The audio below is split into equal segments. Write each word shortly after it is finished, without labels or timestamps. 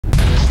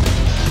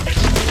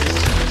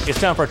It's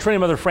time for our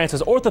Trinity Mother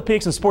Francis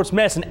Orthopedics and Sports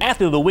Medicine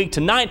Athlete of the Week.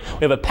 Tonight,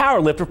 we have a power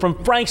lifter from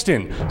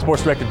Frankston.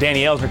 Sports Director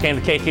Danny Elzner came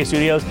to the KK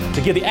Studios to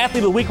give the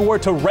Athlete of the Week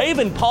award to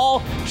Raven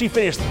Paul. She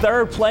finished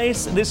third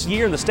place this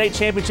year in the state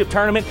championship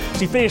tournament.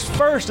 She finished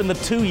first in the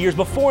 2 years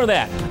before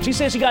that. She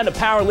said she got into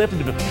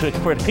powerlifting to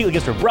compete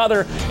against her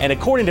brother, and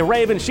according to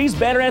Raven, she's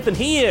better at it than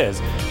he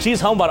is.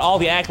 She's home about all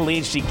the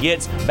accolades she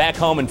gets back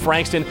home in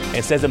Frankston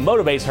and says it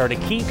motivates her to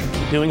keep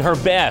doing her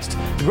best.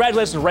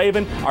 Congratulations,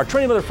 Raven, our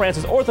Trinity Mother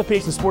Francis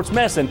Orthopedics and Sports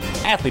Medicine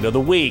Athlete of the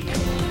Week.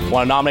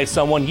 Want to nominate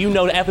someone you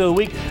know to Athlete of the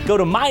Week? Go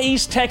to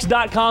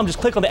myeasttext.com, just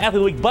click on the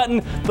Athlete of the Week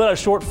button, fill out a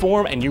short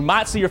form, and you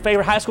might see your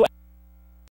favorite high school